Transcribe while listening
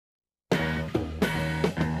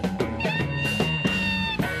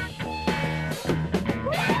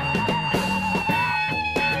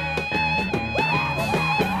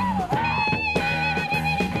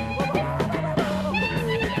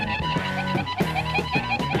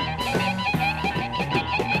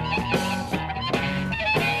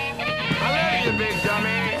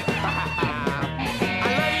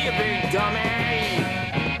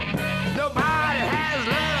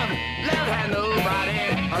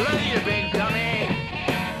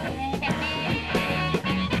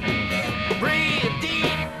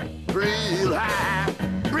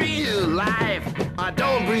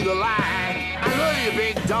breathe a lie. I love you,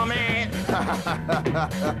 big dummy.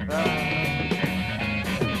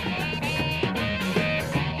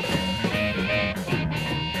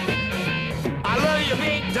 I love you,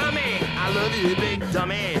 big dummy. I love you, big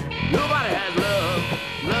dummy. Nobody has love.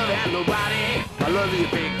 Love has nobody. I love you,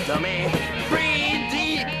 big dummy. Breathe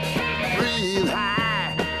deep. Breathe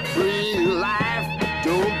high. Breathe life.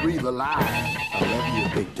 Don't breathe a lie. I love you,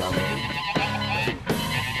 big dummy.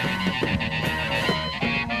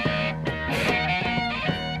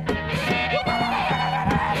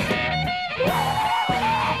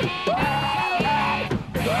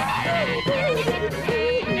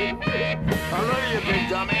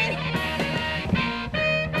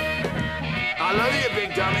 I love you,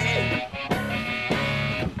 big dummy.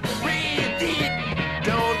 Breathe deep,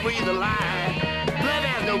 don't breathe a lie. Love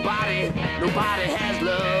has nobody, nobody has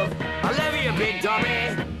love. I love you, big dummy.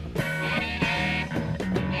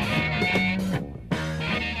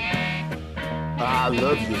 I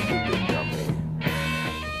love you, you big dummy.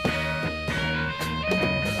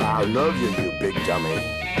 I love you, you big dummy.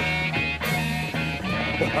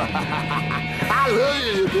 I love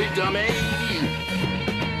you, you big dummy.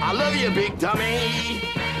 I love you, big dummy.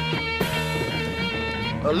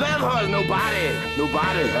 Love has nobody,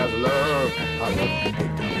 nobody has love. I love you,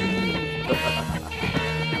 big dummy.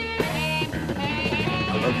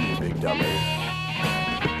 I love you, big dummy.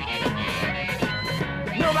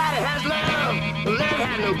 Nobody has love, love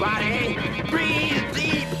has nobody. Breathe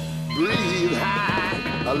deep, breathe high.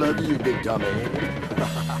 I love you, big dummy.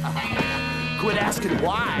 Quit asking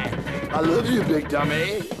why. I love you, big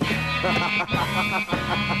dummy. I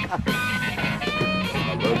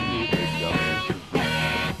love you.